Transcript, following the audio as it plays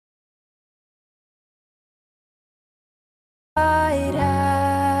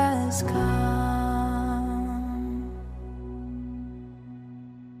has come.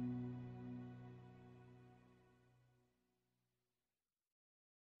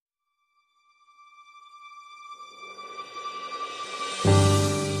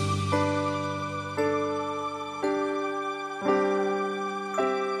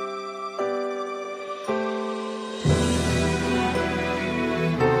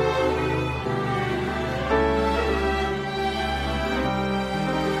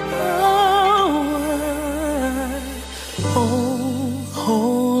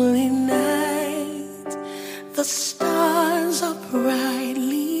 The stars are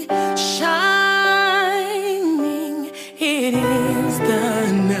brightly shining. It is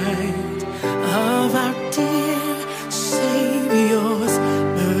the night of our dear Savior's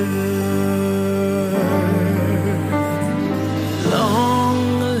birth. Long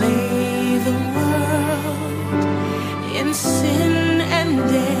lay the world in sin and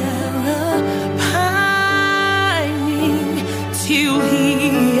error, pining till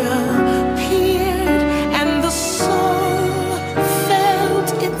He appeared.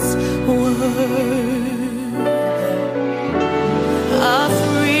 A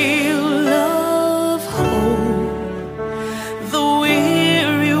thrill of hope, the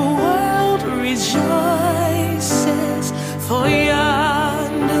weary world rejoices, for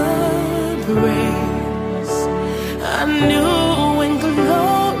yonder breaks a new and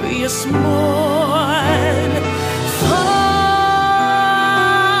glorious morn. Fall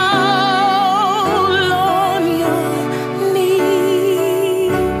on your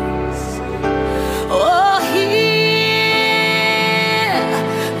knees. Oh, hear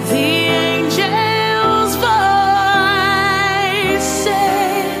the angels' voices.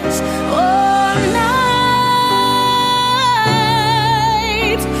 Oh,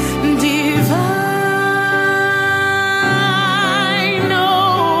 night divine.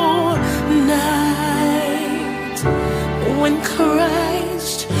 Oh, night when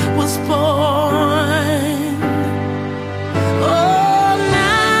Christ was born. Oh,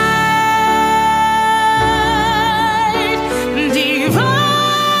 night divine.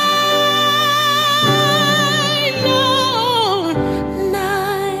 Oh,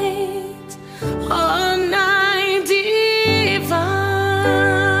 night. Oh, night divine.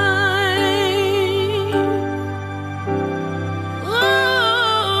 Oh,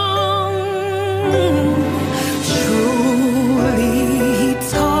 truly He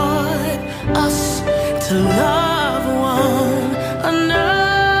taught us to love one another.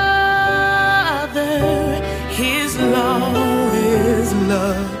 His law is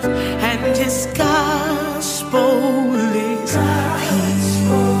love, and His gospel is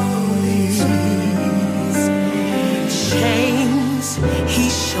peace. Chains He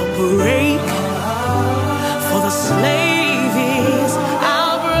shall break, for the slave is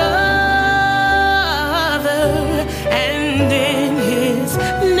our brother, and in His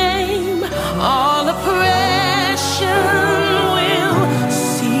name all oppression will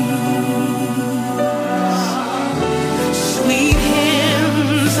cease. Sweet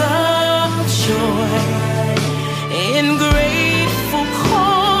hymns of joy in grateful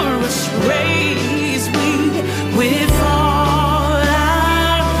chorus raise we with all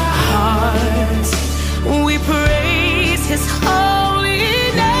our heart.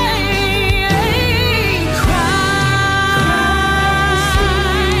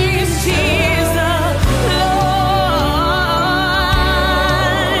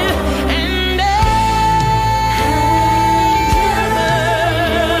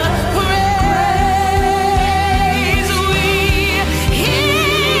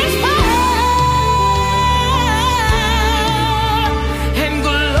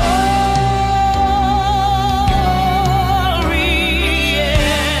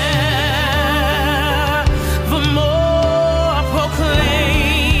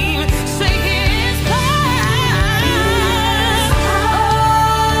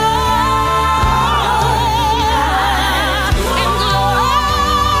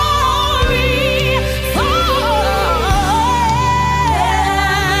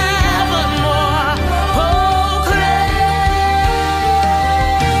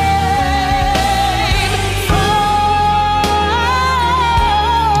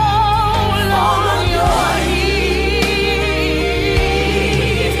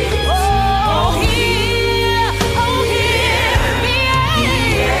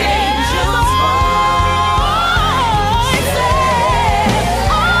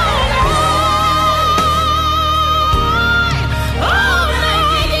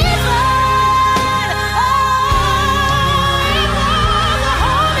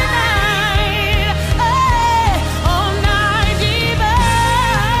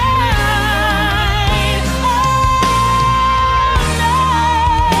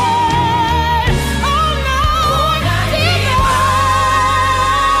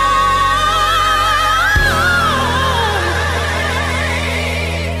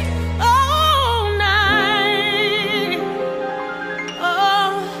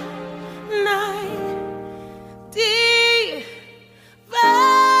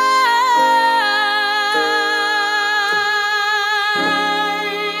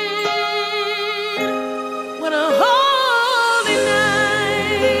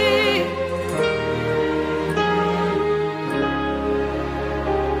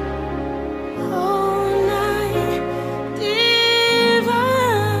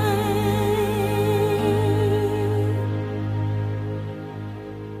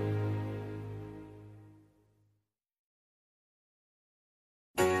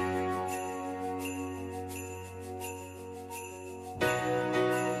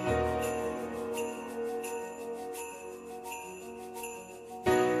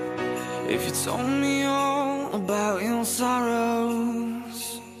 told me all about your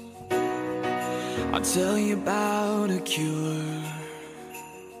sorrows, I'll tell you about a cure.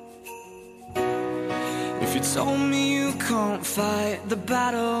 If you told me you can't fight the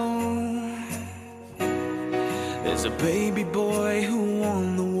battle, there's a baby boy who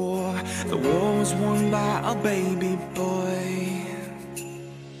won the war. The war was won by a baby boy.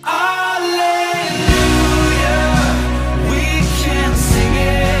 Hallelujah, we can sing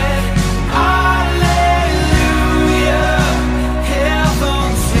it. Hallelujah,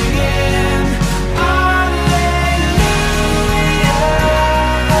 heaven's singing. Hallelujah,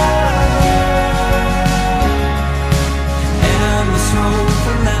 and this hope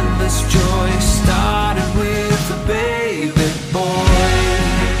and endless joy started with a baby boy.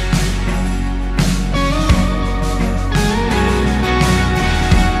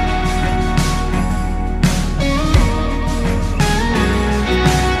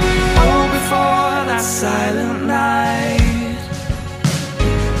 Silent night,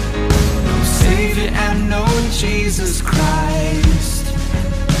 no Savior and no Jesus Christ.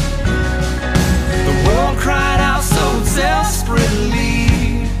 The world cried out so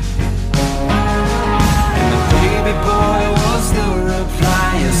desperately, and the baby boy was the reply.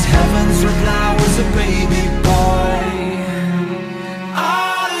 Yes, heaven's reply was a baby boy.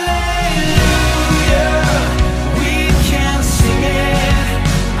 Hallelujah, we can sing it.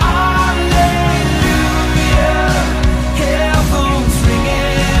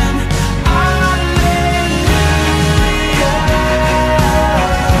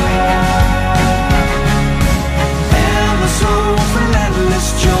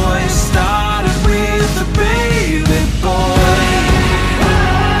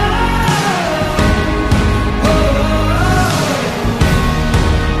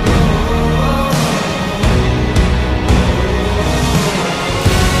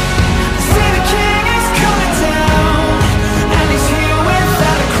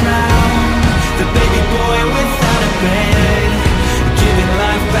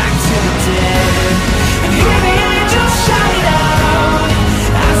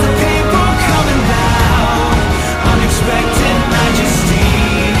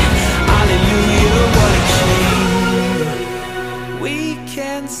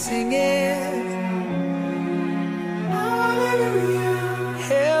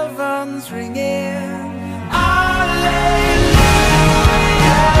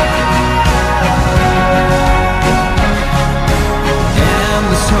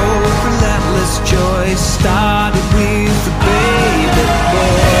 Started with the baby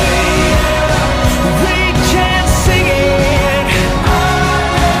boy. We can sing it.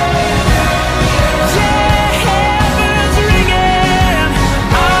 Yeah, heaven's ringing.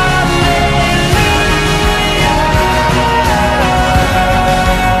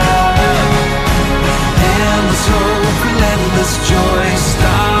 Hallelujah. And this hope, relentless joy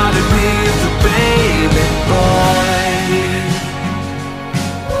started with the baby boy.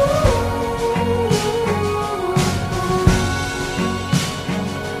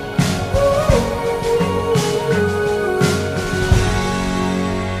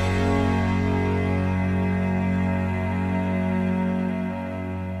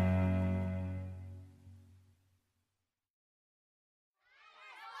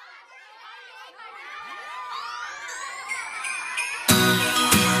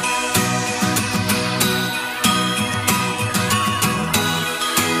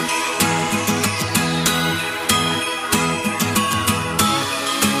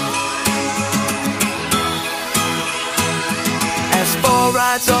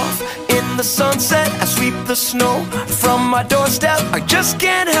 Rides off in the sunset, I sweep the snow from my doorstep. I just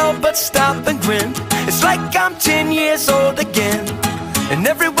can't help but stop and grin. It's like I'm 10 years old again. And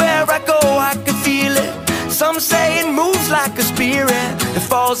everywhere I go I can feel it. Some say it moves like a spirit that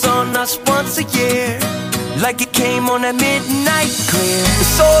falls on us once a year, like it came on a midnight clear. The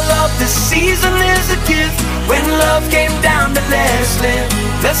soul of this season is a gift. When love came down to let us live,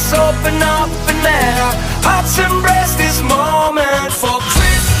 let's open up and let our hearts embrace this moment. For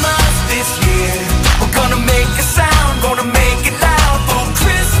Christmas this year, we're gonna make a sound, gonna make it loud. For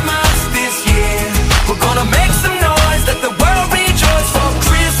Christmas this year, we're gonna make some noise, let the world rejoice. For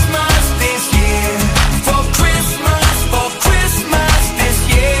Christmas this year, for Christmas this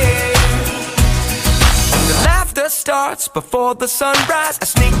year. The laughter starts before the sunrise. I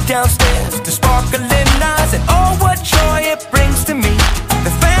sneak downstairs to sparkling eyes, and oh, what joy it brings to me.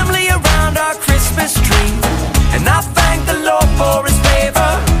 The family around our Christmas tree, and I thank the Lord for His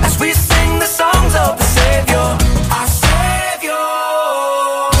favor as we sing the songs of the Savior, our Savior.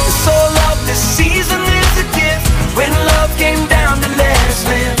 The soul of this season is a gift. When love came down to let us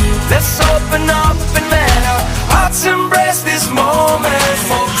live, let's open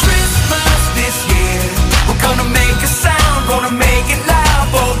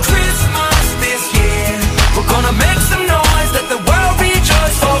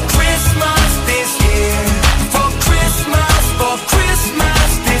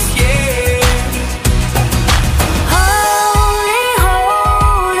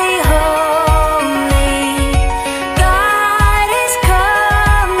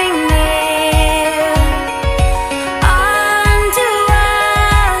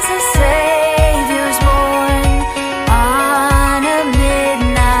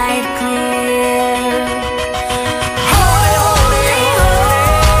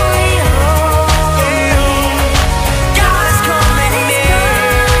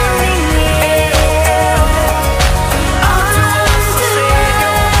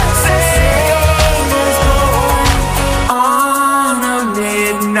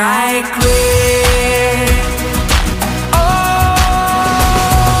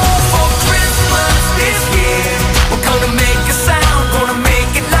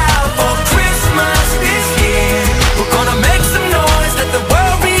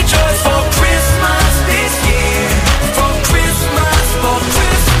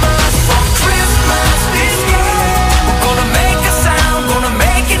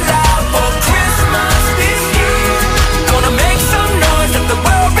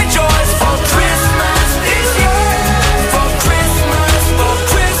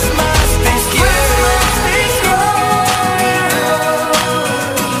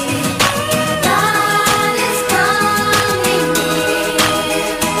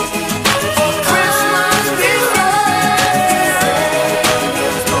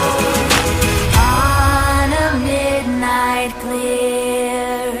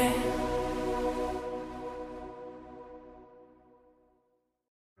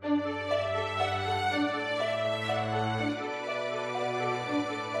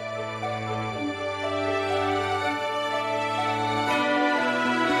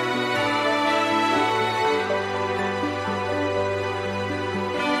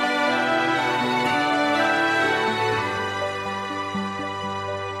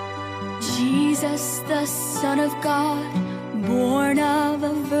Jesus, the Son of God, born of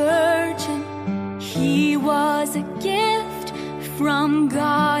a virgin. He was a gift from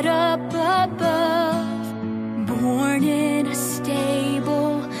God up above, born in a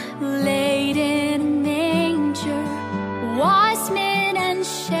stable, laid in a manger. Wise men and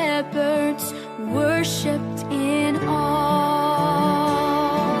shepherds worshipped in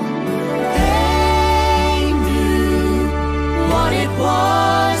awe. They knew what it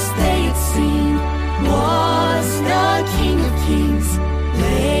was they had seen was the King of Kings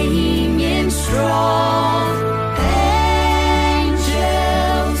laying in straw.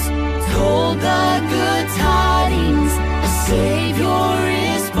 Angels told the good tidings, a Savior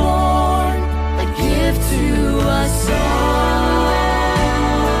is born, a gift to us all.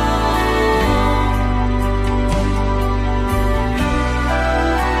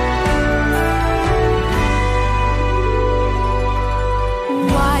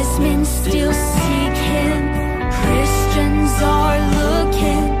 Wise men still seek him, Christians are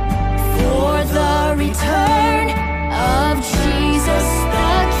looking for the return of Jesus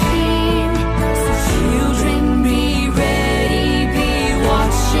the King. So children, be ready, be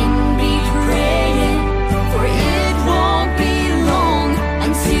watching, be praying, for it won't be long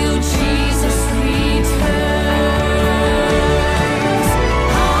until Jesus returns.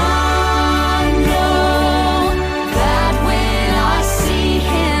 I know that when I see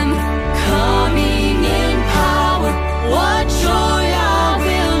him coming in power, what joy I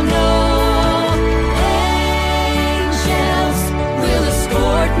will know. Angels will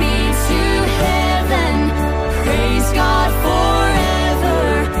escort me to heaven. Praise God forever,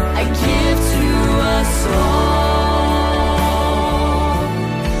 I give to us all.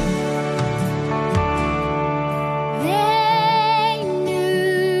 They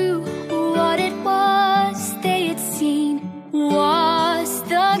knew what it was they had seen was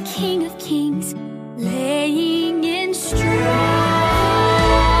the King of Kings laying in straw.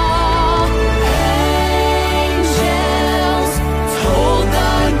 Angels told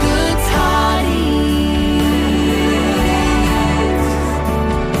the good tidings,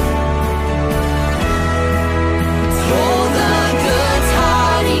 told the good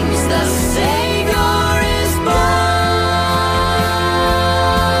tidings, the Savior is born.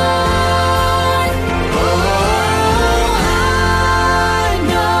 Oh, I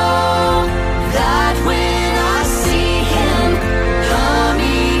know that when I see him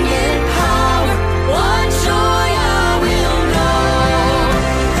coming in power, what joy I will know.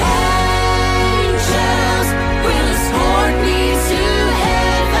 Angels will escort me to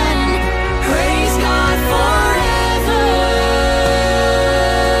heaven. Praise God forever.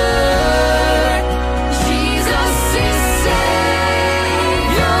 Jesus is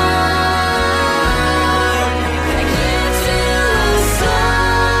Savior. I give to us all.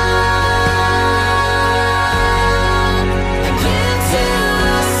 I give to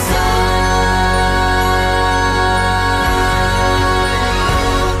us all.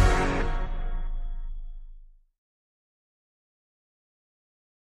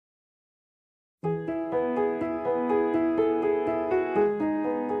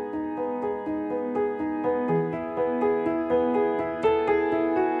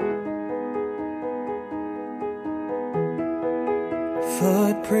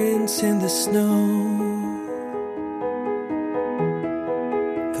 Footprints in the snow,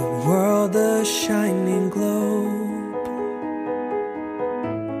 the world a shining globe,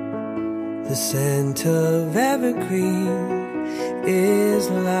 the scent of evergreen is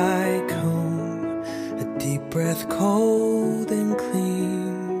like home, a deep breath cold and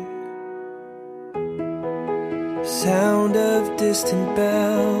clean, sound of distant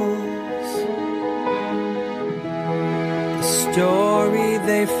bells, story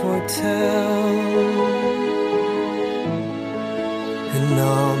they foretell, an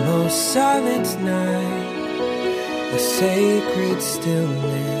almost silent night, a sacred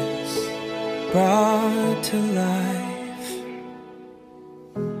stillness brought to life,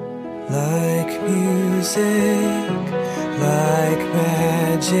 like music, like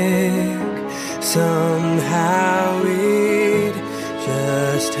magic, somehow it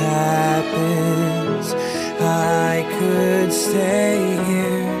just happens. I could stay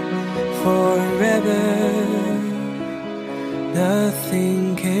here forever.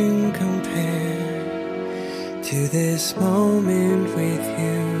 Nothing can compare to this moment with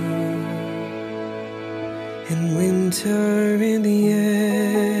you. And winter in the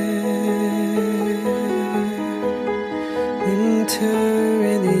air, winter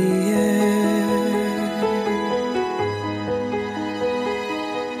in the air,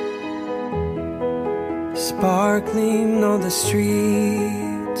 sparkling on the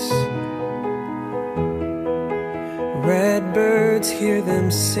streets, redbirds hear them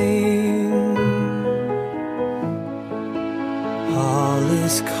sing. All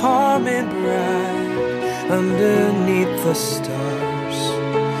is calm and bright underneath the stars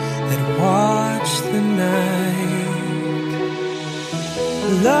that watch the night.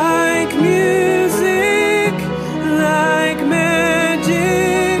 Like music, like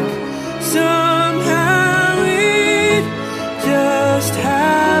magic, somehow it just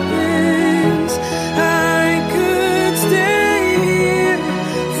happens. I could stay here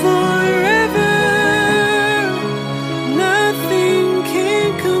forever. Nothing can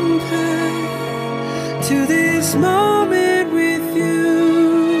compare to this moment with you.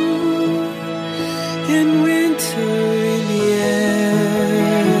 In winter in the air,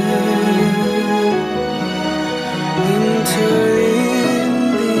 winter in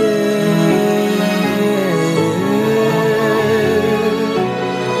the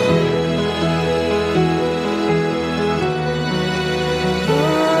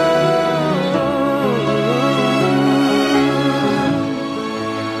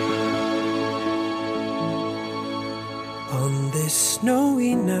On this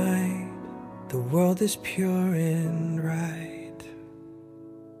snowy night, the world is pure and right.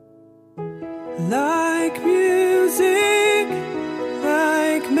 Like music,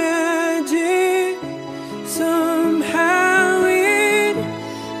 like magic, somehow it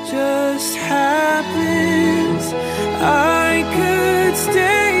just happens. I could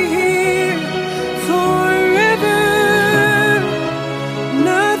stay here forever.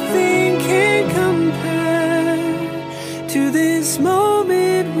 Nothing can compare to this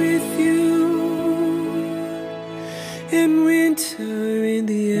moment with you. In winter in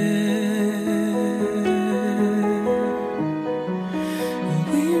the air,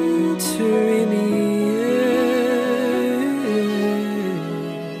 winter in the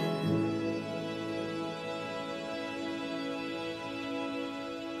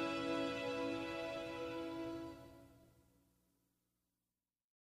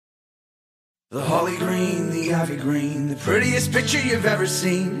The holly green, the ivy green, the prettiest picture you've ever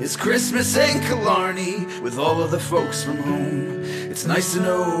seen. It's Christmas in Killarney with all of the folks from home. It's nice to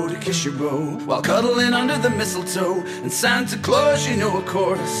know to kiss your beau while cuddling under the mistletoe. And Santa Claus, you know of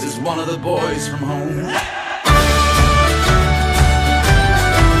course, is one of the boys from home.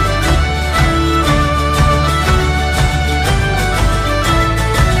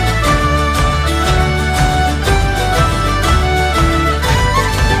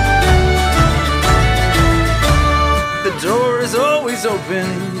 Open,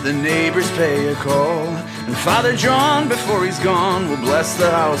 the neighbors pay a call, and Father John, before he's gone, will bless the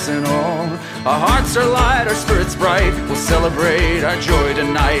house and all. Our hearts are light, our spirits bright, we'll celebrate our joy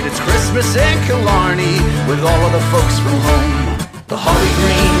tonight. It's Christmas in Killarney with all of the folks from home. The holly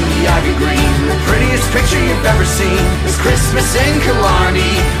green, the ivy green, the prettiest picture you've ever seen. It's Christmas in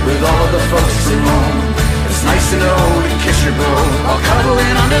Killarney with all of the folks from home. It's nice to know to kiss your beau while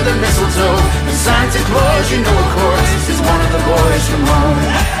cuddling under the mistletoe. And Santa Claus, you know of course, is one of the boys from home.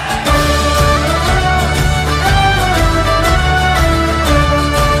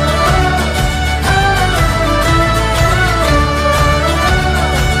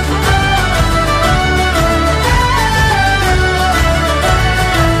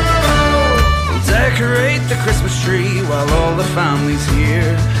 We'll decorate the Christmas tree while all the family's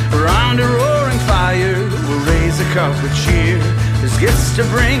here. Around a roaring fire, we'll raise a cup of cheer. There's gifts to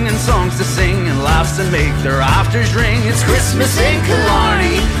bring and songs to sing and laughs to make the rafters ring. It's Christmas in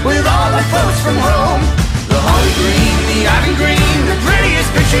Killarney with all the folks from home. The holly green, the ivy green, the prettiest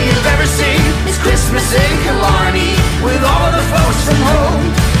picture you've ever seen. It's Christmas in Killarney with all of the folks from home.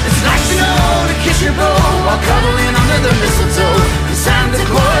 It's nice to know to kiss your beau while cuddling under the mistletoe. And Santa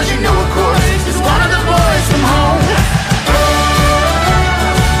Claus, you know of course, is one of the boys from home.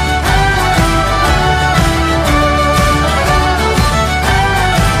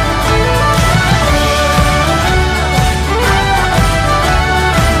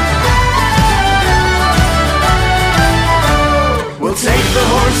 We'll take the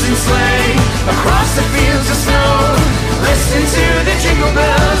horse and sleigh across the fields of snow, listen to the jingle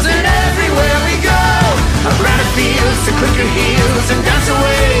bells, and everywhere we go, around the fields to click your heels and dance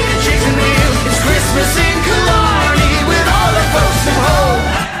away to chasing wheels. It's Christmas in Killarney with all the folks from home.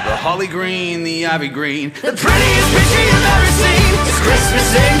 The holly green, the ivy green, the prettiest picture you've ever seen. It's Christmas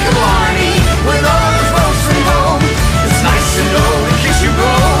in Killarney with all the folks from home. It's nice to know to kiss your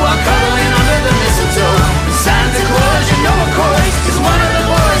beau while cuddling under the mistletoe. And Santa Claus, you know of course, is one of the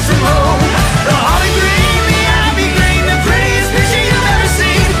boys from home. The holly green, the ivy green, the prettiest picture you've ever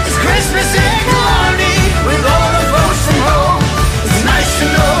seen. It's Christmas in Killarney with all the folks from home. It's nice to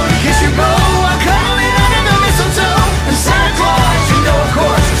know to kiss your beau while cuddling under the mistletoe. And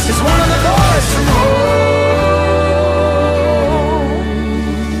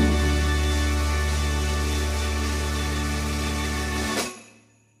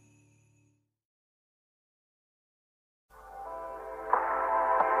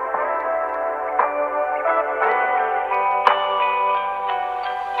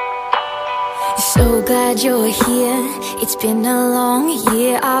So glad you're here. It's been a long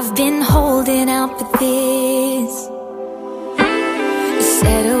year, I've been holding out for this.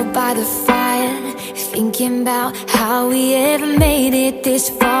 Settled by the fire, thinking about how we ever made it this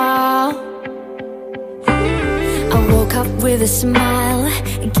far. I woke up with a smile,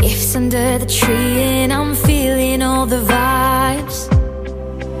 gifts under the tree, and I'm feeling all the vibes.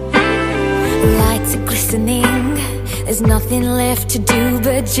 Lights are glistening, there's nothing left to do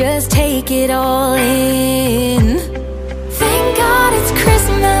but just take it all in. Thank God it's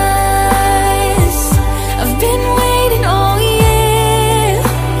Christmas, I've been waiting all year.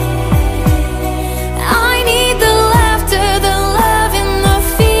 I need the laughter, the love, and the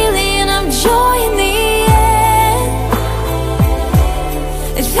feeling of joy in the air.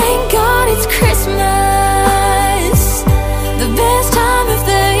 Thank God it's Christmas, the best time of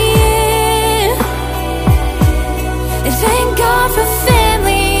the year. Thank God for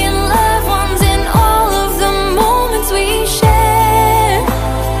family and loved ones and all of the moments we share.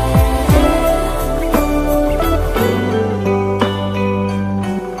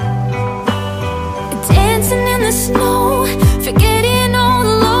 Dancing in the snow, forgetting all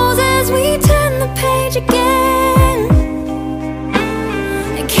the lows as we turn the page again.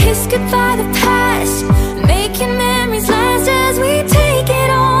 And kiss goodbye the past, making memories last as we take it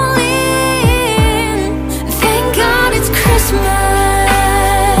all in. Thank God it's Christmas,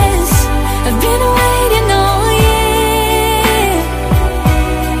 I've been waiting all year.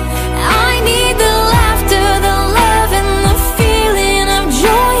 I need the laughter, the love, and the feeling of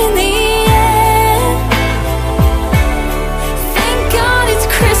joy in the air. Thank God it's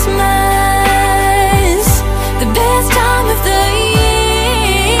Christmas, the best time of the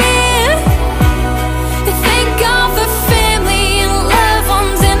year. Thank God for family and loved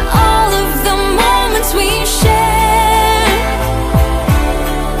ones and all of the moments we share.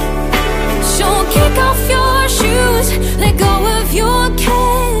 So kick off your shoes, let go of your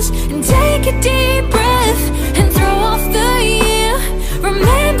cares, and take a deep breath and throw off the year.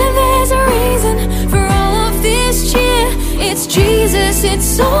 Remember there's a reason for all of this cheer. It's Jesus,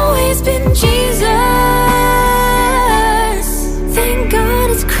 it's always been Jesus. Thank God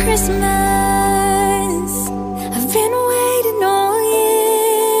it's Christmas, I've been waiting all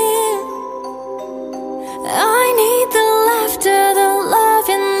year. I need the laughter, the love,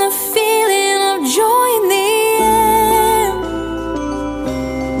 and the feeling of joy in the air.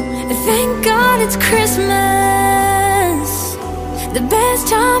 Thank God it's Christmas, the best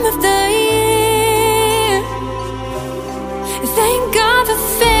time of the year. Thank God for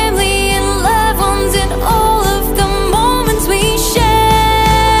family and loved ones and all of the moments we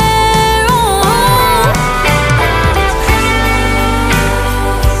share. Oh.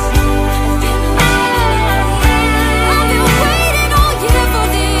 I've been waiting all year for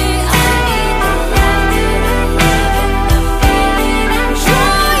this. I need the laughter, the feeling of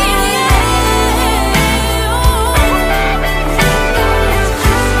joy in the air.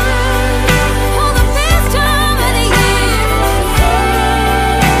 Oh, the best time of the year.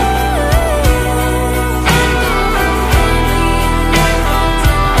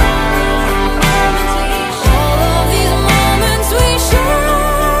 All of these moments we share.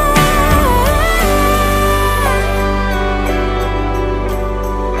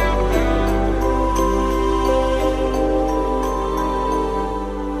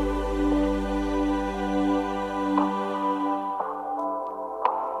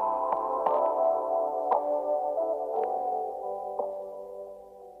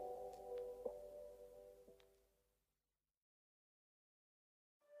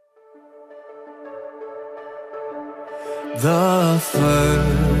 The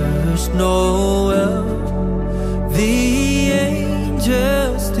first Noel, the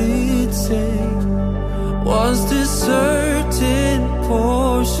angels did say, was to certain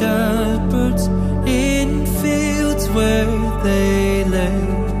poor shepherds in fields where they lay,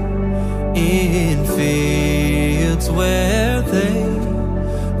 in fields where they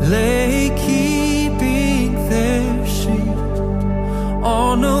lay, keeping their sheep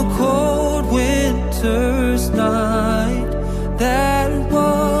on a cold winter's night that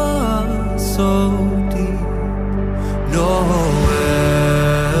was so deep.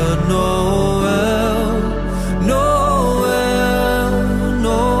 Noel, Noel, Noel,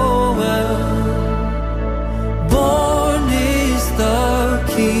 Noel, born is the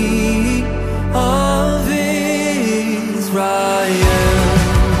King of Israel.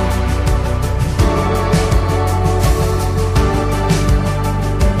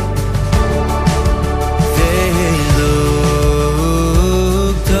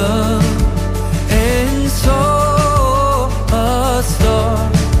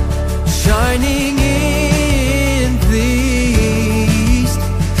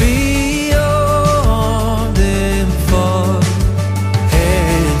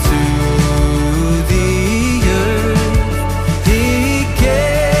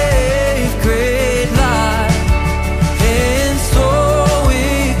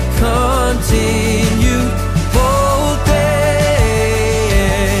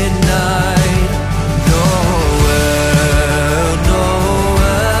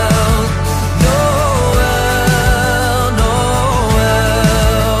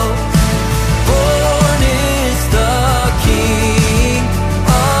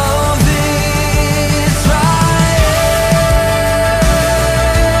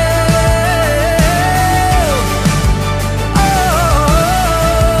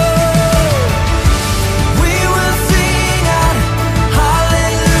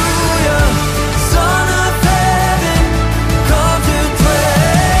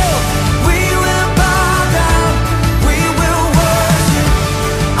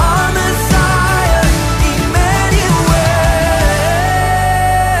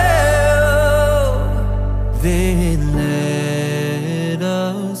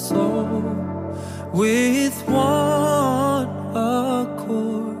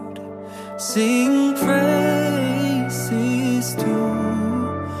 sing praises to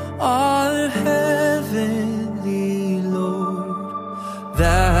our heavenly Lord,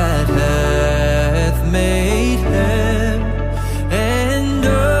 that hath made heaven and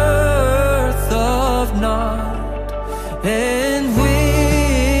earth of naught, and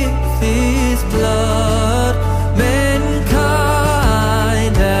with his blood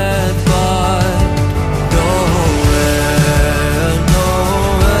mankind hath bought. Noel,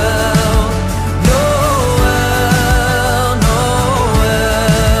 Noel, Noel,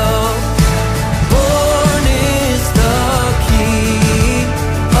 Noel, born is the King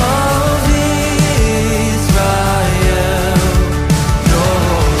of Israel.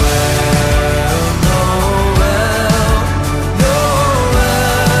 Noel, Noel,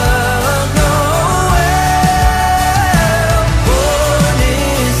 Noel, Noel, born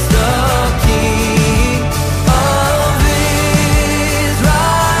is the King of Israel.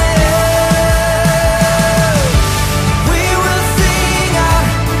 We will sing out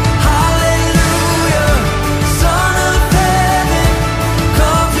hallelujah, Son of Heaven,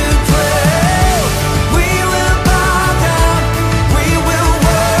 come to dwell. We will bow down, we will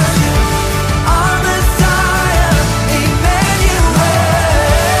worship our Messiah, Emmanuel.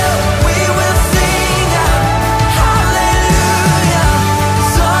 We will sing out hallelujah,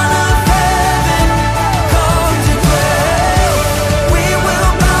 Son of Heaven, come to dwell. We will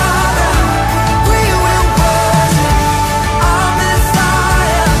bow down, we will worship our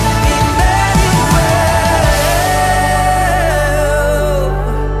Messiah, Emmanuel.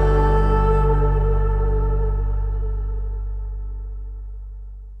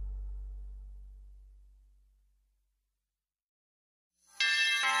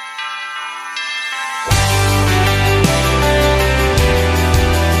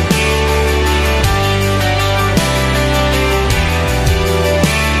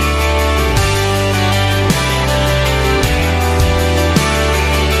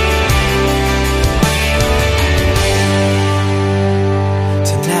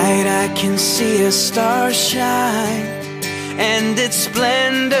 Tonight I can see a star shine, and its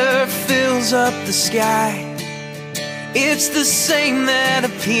splendor fills up the sky. It's the same that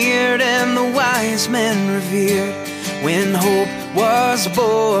appeared and the wise men revered when hope was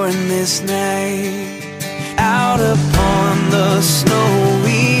born this night. Out upon the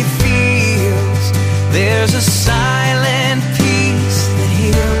snowy fields, there's a silent peace that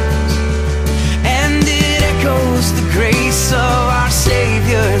heals, and it echoes the grace of our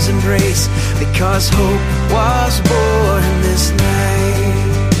Savior's embrace, because hope was born this night.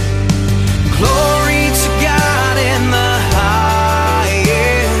 Glory to God in the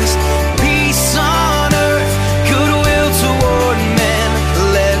highest, peace on earth, goodwill toward men.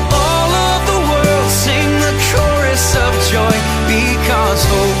 Let all of the world sing the chorus of joy, because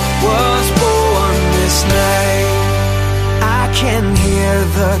hope was born this night. I can hear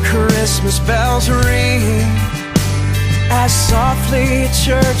the Christmas bells ring as softly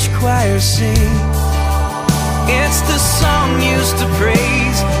church choirs sing. It's the song used to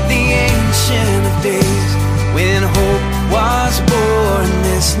praise the Ancient of Days, when hope was born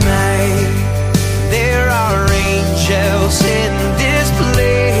this night. There are angels in this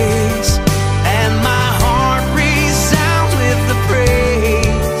place, and my heart resounds with the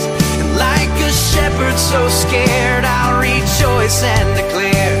praise. And like a shepherd so scared, I'll rejoice and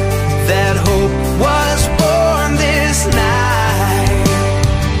declare that hope was born this night.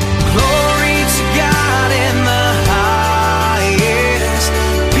 Glory to God in the highest,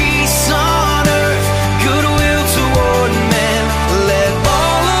 peace on earth, goodwill toward men. Let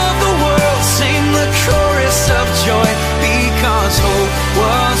all of the world sing the chorus of joy, because hope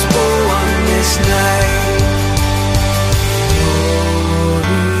was born this night.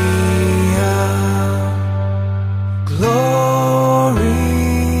 Gloria, Gloria,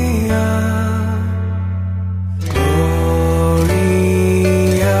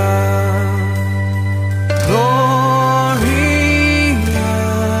 Gloria, Gloria,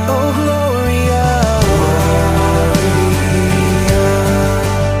 oh Gloria, Gloria,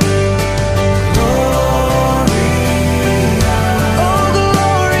 Gloria, oh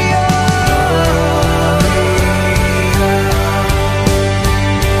Gloria,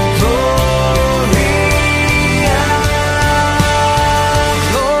 Gloria.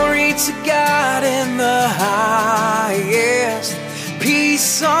 Glory to God in the highest,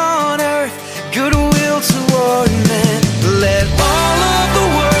 peace on earth, goodwill toward men. Let all of the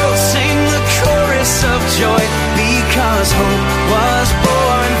world sing the chorus of joy, because hope was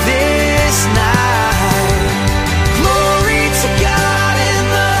born this night. Glory to God in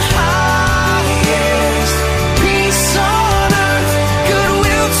the highest, peace on earth,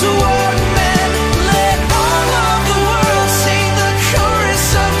 goodwill toward men.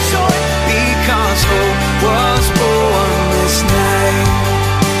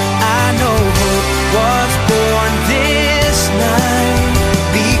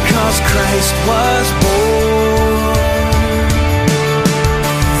 Christ was born.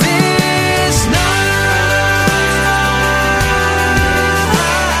 This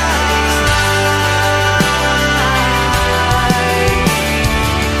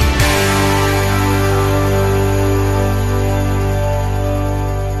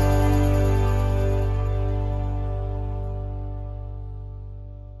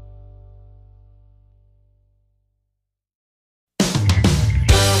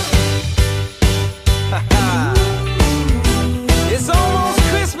It's almost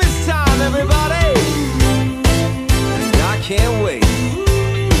Christmas time, everybody, and I can't wait.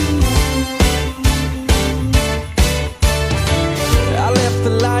 I left the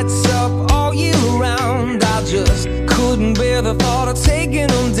lights up all year round. I just couldn't bear the thought of taking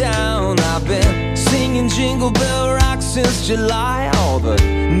them down. I've been singing Jingle Bell Rock since July. All the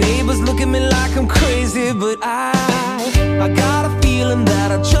neighbors look at me like I'm crazy, but I got a feeling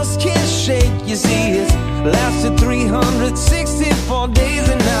that I just can't shake. You see, it's lasted 364 days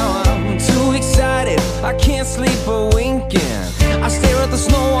and now I'm too excited, I can't sleep a winking. I stare at the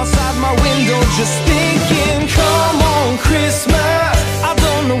snow outside my window just thinking, come on Christmas, I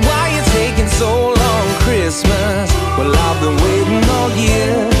don't know why you're taking so long Christmas. Well, I've been waiting all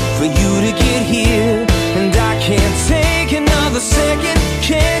year for you to get here, and I can't take another second.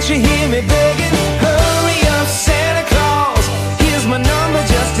 Can't you hear me begging? Hurry up Santa Claus, here's my number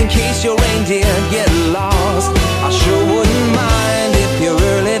just in case your reindeer get lost. I sure wouldn't mind if you're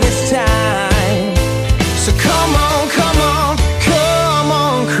early this time. So come on, come on, come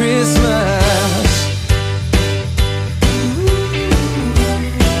on Christmas.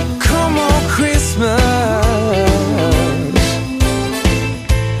 Come on Christmas.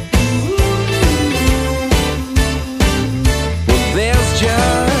 Well, there's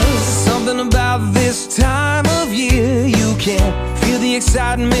just something about this time of year. You can feel the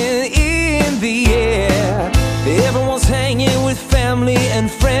excitement in the air. Everyone's hanging with family and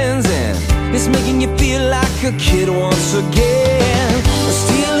friends, and it's making you feel like a kid once again.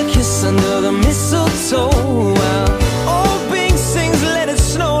 Steal a kiss under the mistletoe while old Bing sings let it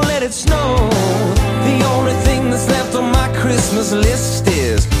snow, let it snow. The only thing that's left on my Christmas list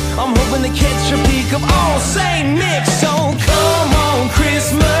is I'm hoping to catch a peek of old Saint Nick. So come on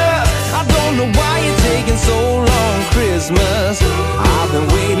Christmas, I don't know why you're taking so long Christmas. I've been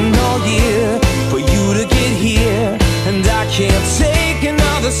waiting all year for you to get here, and I can't take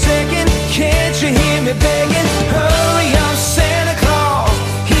another second. Can't you hear me begging? Hurry up Santa Claus,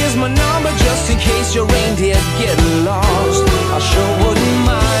 here's my number just in case your reindeer get lost. I sure wouldn't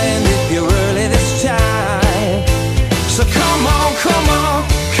mind if you're early this time. So come on, come on,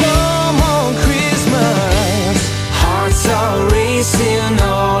 come on Christmas. Hearts are racing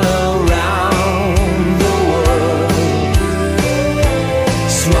all around the world,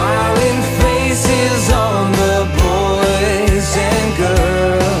 smiling faces on the boys and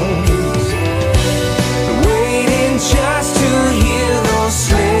girls, waiting just to hear those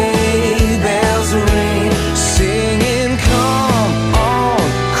sleigh bells ring, singing come on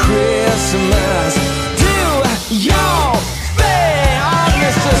Christmas. Do y'all think, oh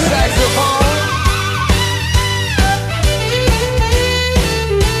Mr. Saxophone?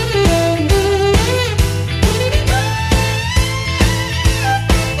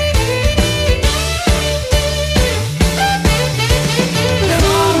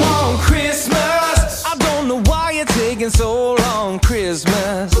 Come on Christmas, I don't know why you're taking so long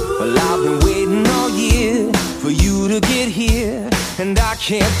Christmas. Well, I've been waiting all year for you to get here, and I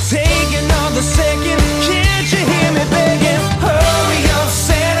can't take another second. Can't you hear me begging? Hurry up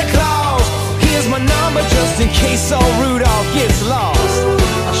Santa Claus, here's my number just in case old Rudolph gets lost.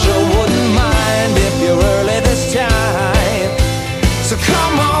 I sure wouldn't mind if you're early this time. So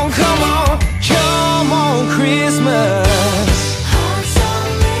come on, come on, come on Christmas. Hearts are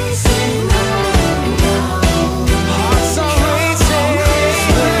racing.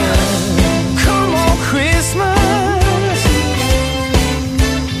 Come on Christmas.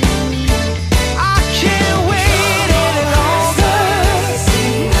 I can't wait any longer,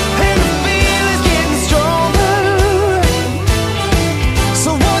 and the feeling's getting stronger. So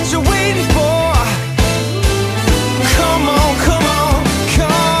what you waiting for? Come on, come on,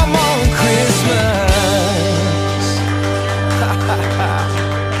 come on Christmas.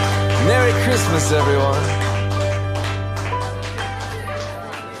 Merry Christmas everyone.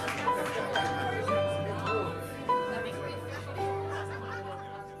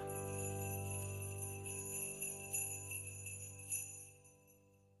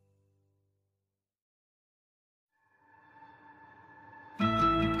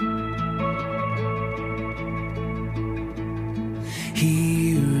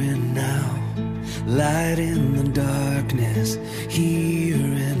 Here and now, light in the darkness, here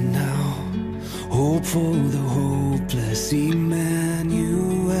and now. Hope for the hopeless, Emmanuel.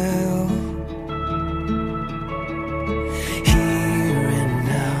 Here and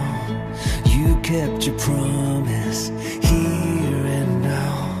now, you kept your promise. Here and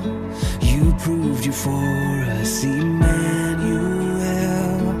now, you proved you for us, Emmanuel.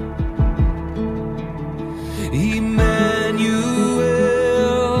 Emmanuel.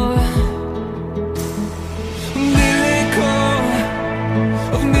 Miracle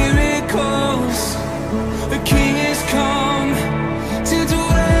of miracles, the King has come to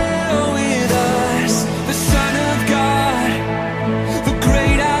dwell with us, the Son of God, the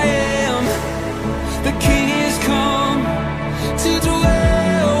great I am. The King has come to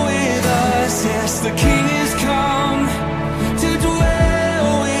dwell with us. Yes, the King has come to dwell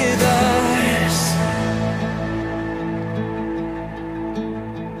with us.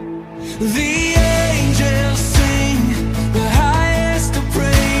 The angels sing the highest of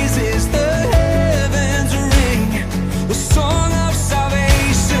praises, the heavens ring the song of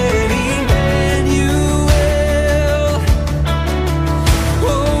salvation, Emmanuel.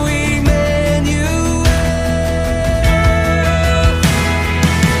 Oh, Emmanuel.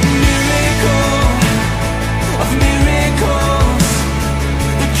 Miracle of miracles,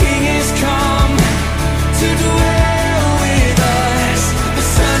 the King has come to dwell with us, the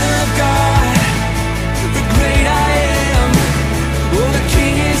Son of God, the great I am. Oh, the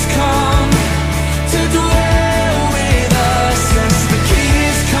King has come to dwell with us. Yes, the King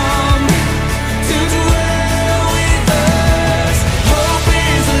has come to dwell with us. Hope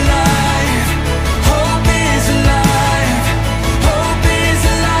is alive. Hope is alive. Hope is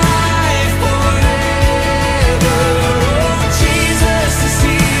alive forever. Oh, Jesus is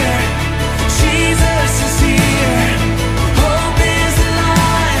here. Jesus is here. Hope is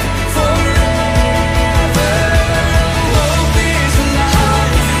alive forever. Hope is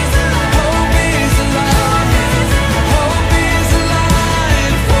alive. Hope is alive. Hope is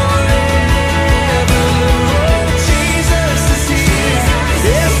alive forever. Oh, Jesus is here.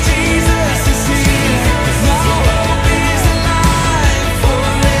 Yes, Jesus is here. Now hope is alive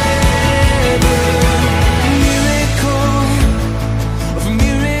forever. Miracle of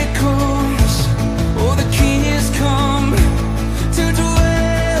miracles, oh, the King has come to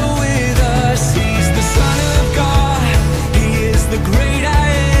dwell with us. He's the Son of God, He is the great I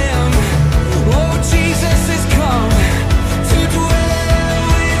am. Oh, Jesus has come to dwell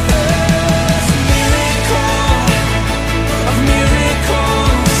with us. Miracle of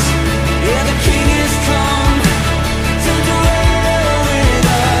miracles, yeah, the King has come to dwell with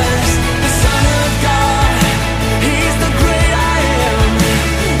us. The Son of God, He's the great I am.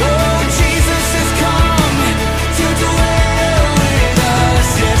 Oh, Jesus has come to dwell with us.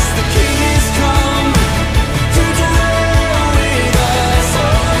 Yes, the King has come to dwell with us.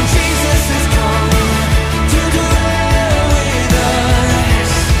 Oh, Jesus has come to dwell with us.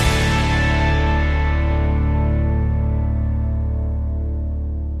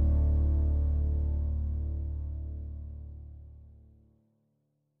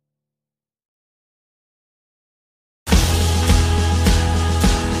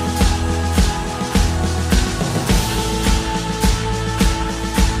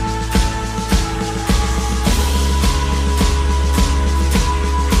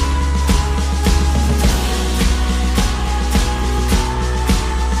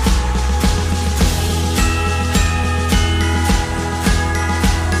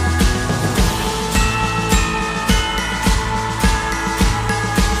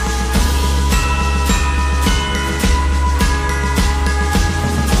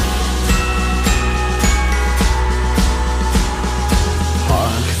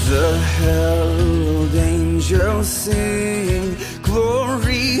 Hark the herald angels sing,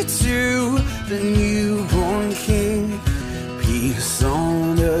 glory to the newborn King. Peace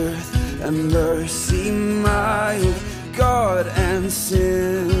on earth and mercy mild, God and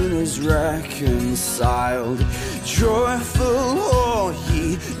sinners reconciled. Joyful all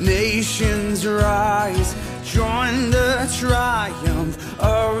ye nations rise, join the triumph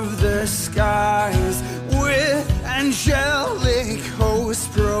of the skies. With angelic hosts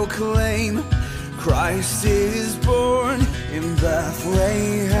proclaim, Christ is born in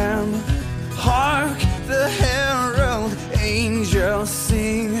Bethlehem. Hark the herald angels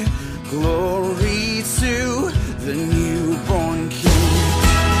sing, glory to the newborn King.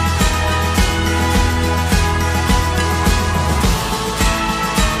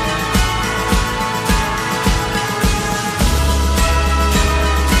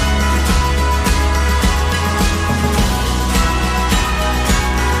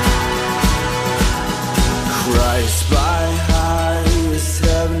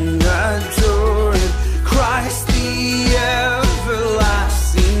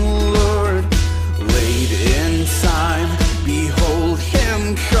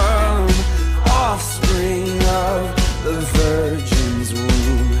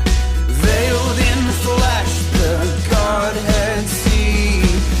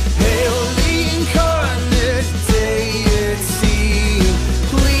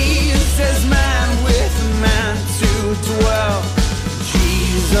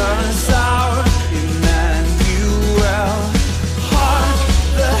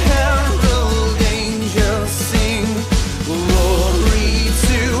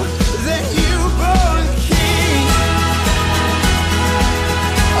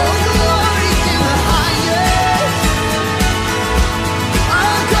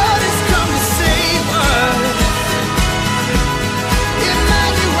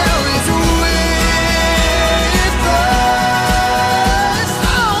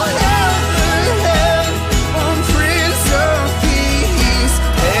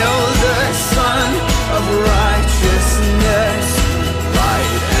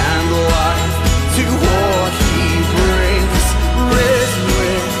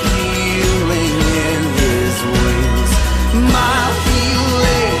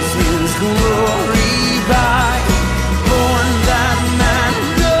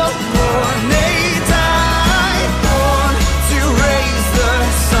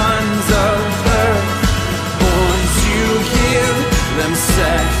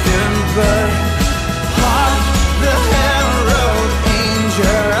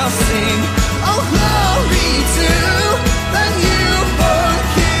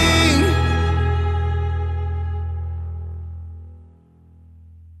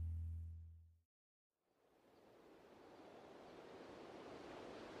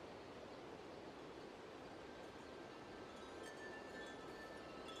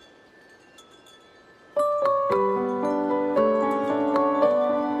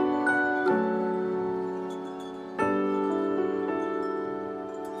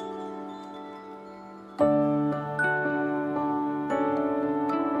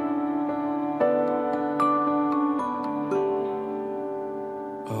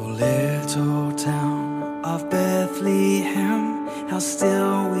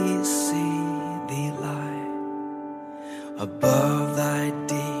 we see thee lie above thy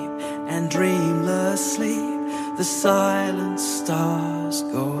deep and dreamless sleep. The silent stars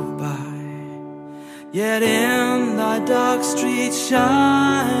go by, yet in thy dark street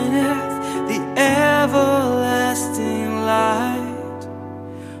shineth the everlasting light.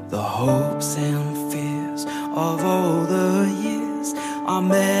 The hopes and fears of all the years are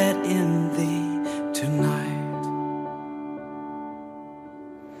met in thee tonight.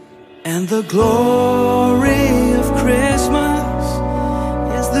 And the glory of Christmas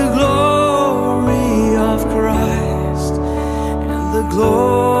is the glory of Christ. And the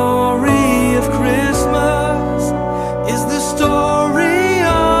glory of Christmas is the story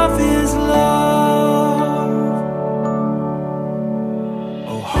of his love.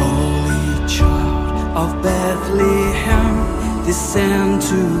 O holy child of Bethlehem, descend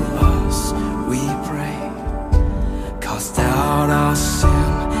to us, we pray. Cast out our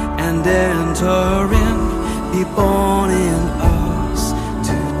sin and enter in, be born in us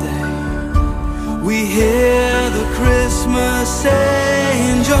today. We hear the Christmas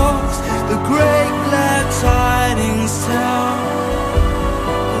angels, the great glad tidings tell.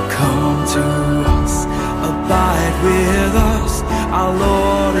 Oh, come to us, abide with us, our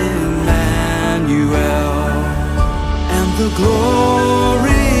Lord Emmanuel. And the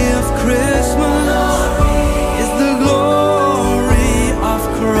glory of Christmas is the glory of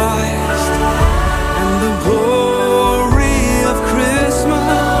Christ. And the glory of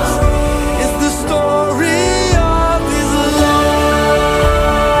Christmas is the story of his love.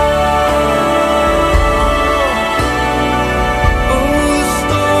 Oh, the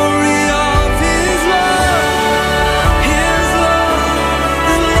story of his love, his love,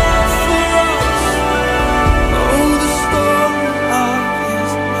 his love for us. Oh, the story of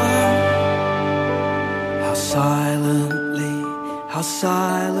his love. How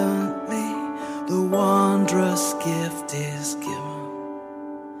silently the wondrous gift is given.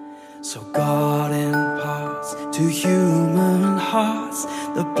 So God imparts to human hearts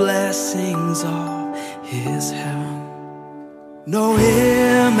the blessings of his heaven. No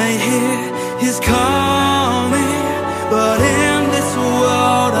ear may hear his coming, but in this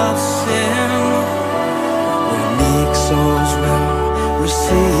world of sin, where meek souls will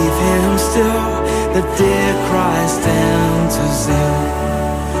receive him still, the dear Christ enters in.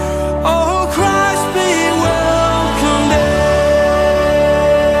 Oh, Christ be welcomed in.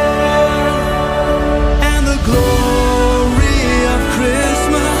 And the glory of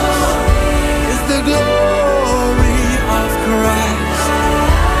Christmas is the glory of Christ.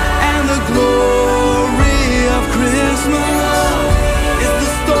 And the glory of Christmas is the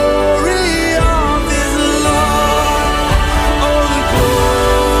story of his love. Oh, the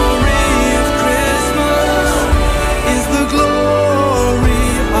glory of Christmas is the glory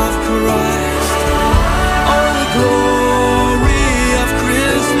of Christ. Oh, the glory of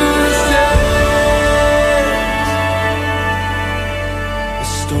Christmas is the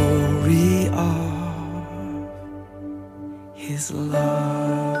story of his love.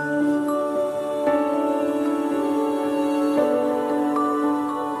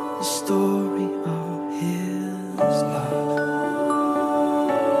 The story of his love.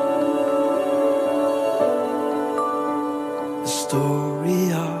 The story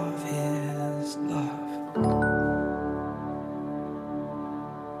of his love.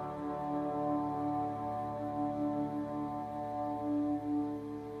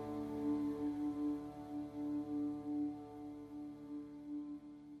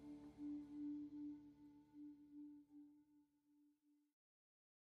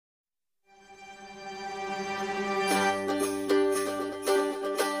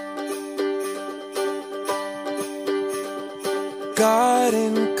 God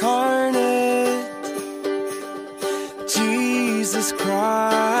incarnate, Jesus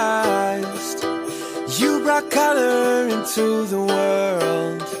Christ, you brought color into the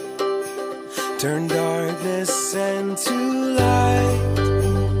world, turned darkness into light,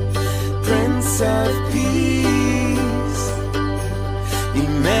 Prince of Peace,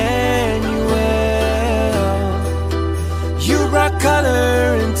 Emmanuel, you brought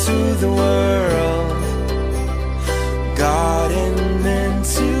color into the world, God and men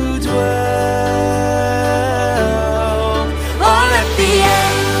to dwell. Oh, let the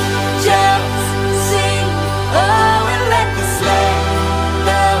angels sing. Oh, and let the sleigh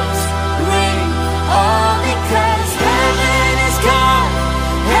bells ring. All because heaven is come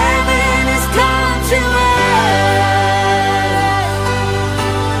to earth.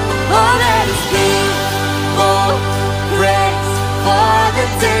 Oh, let his people praise for the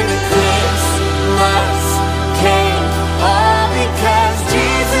day the Christmas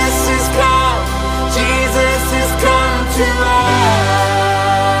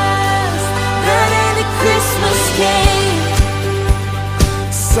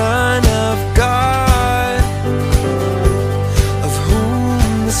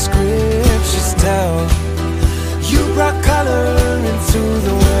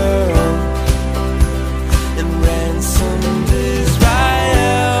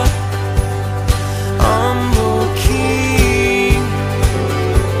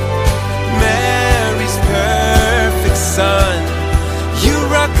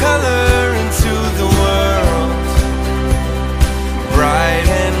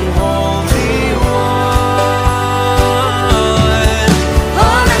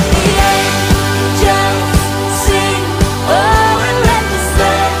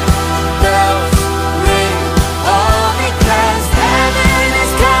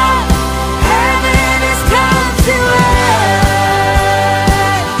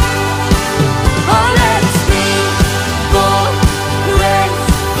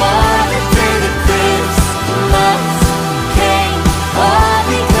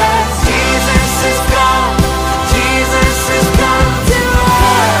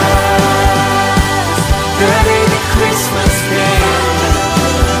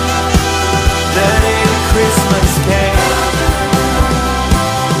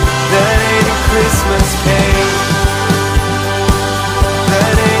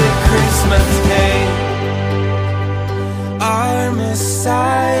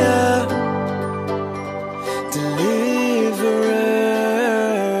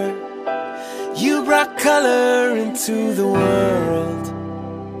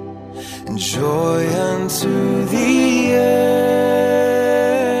and joy unto the earth.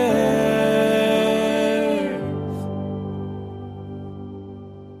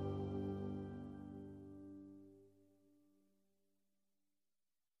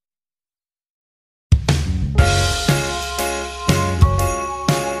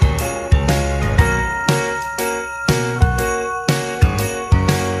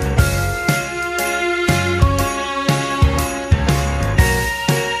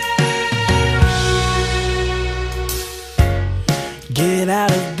 Get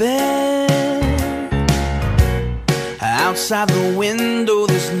out of bed. Outside the window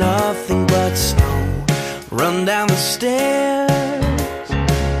there's nothing but snow. Run down the stairs.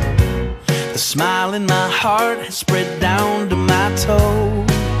 The smile in my heart has spread down to my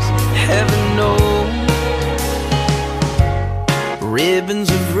toes. Heaven knows. Ribbons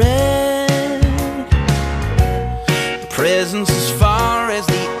of red. Presents as far as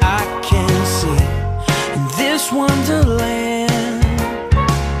the eye can see. In this wonderland,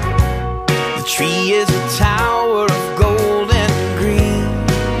 the tree is a tower of gold and green.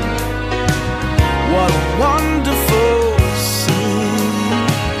 What a wonderful scene.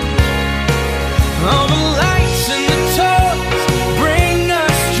 All the lights and the toys bring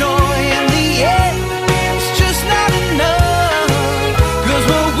us joy, and the end is just not enough. 'Cause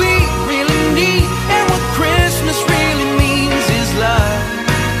what we really need and what Christmas really means is love.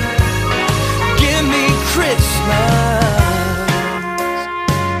 Give me Christmas.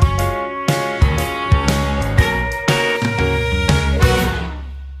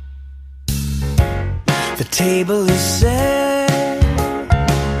 The table is set,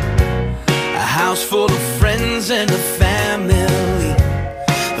 a house full of friends and a family.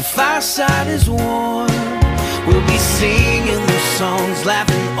 The fireside is warm, we'll be singing the songs,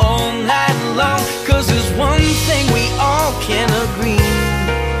 laughing all night long. 'Cause there's one thing we all can agree.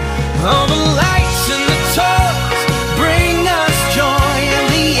 All the lights and the toys bring us joy, and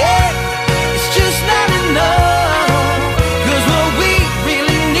the end is just not enough. 'Cause what we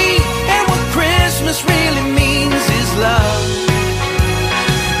really need and what Christmas really means is love.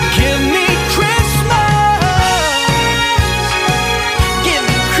 Give me Christmas. Give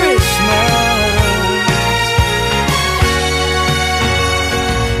me Christmas.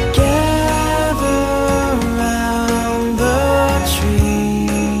 Gather around the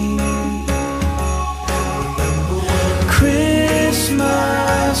tree.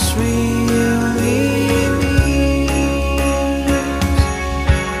 Christmas really means.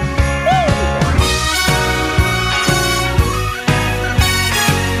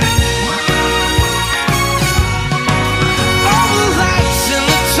 All the lights and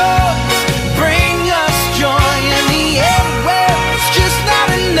the toys bring us joy, and the end, well, it's just not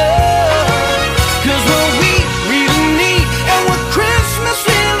enough. 'Cause what we really need and what Christmas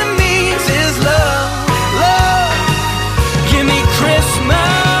really means is love. Love. Give me Christmas.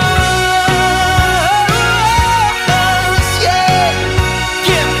 Yeah.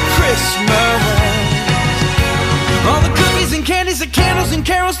 Give me Christmas. All the cookies and candies, the candles and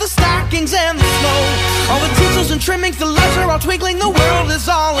carols, the stockings and the snow. All the tinsels and trimmings, the lights are all twinkling, the world is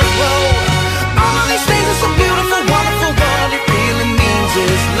all aglow. All of these things are so beautiful, wonderful. What it really means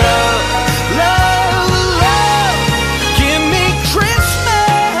is love, love, love. Give me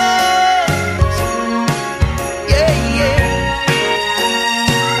Christmas. Yeah, yeah.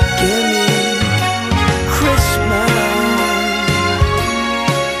 Give me Christmas.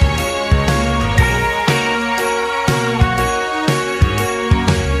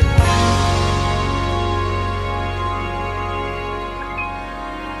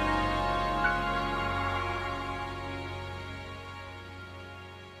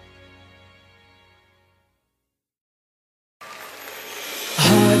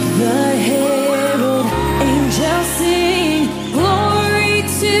 Hark the herald angels sing, glory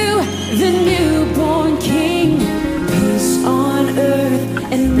to the newborn King. Peace on earth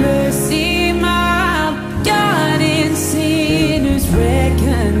and mercy mild, God and sinners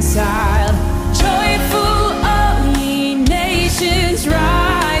reconciled.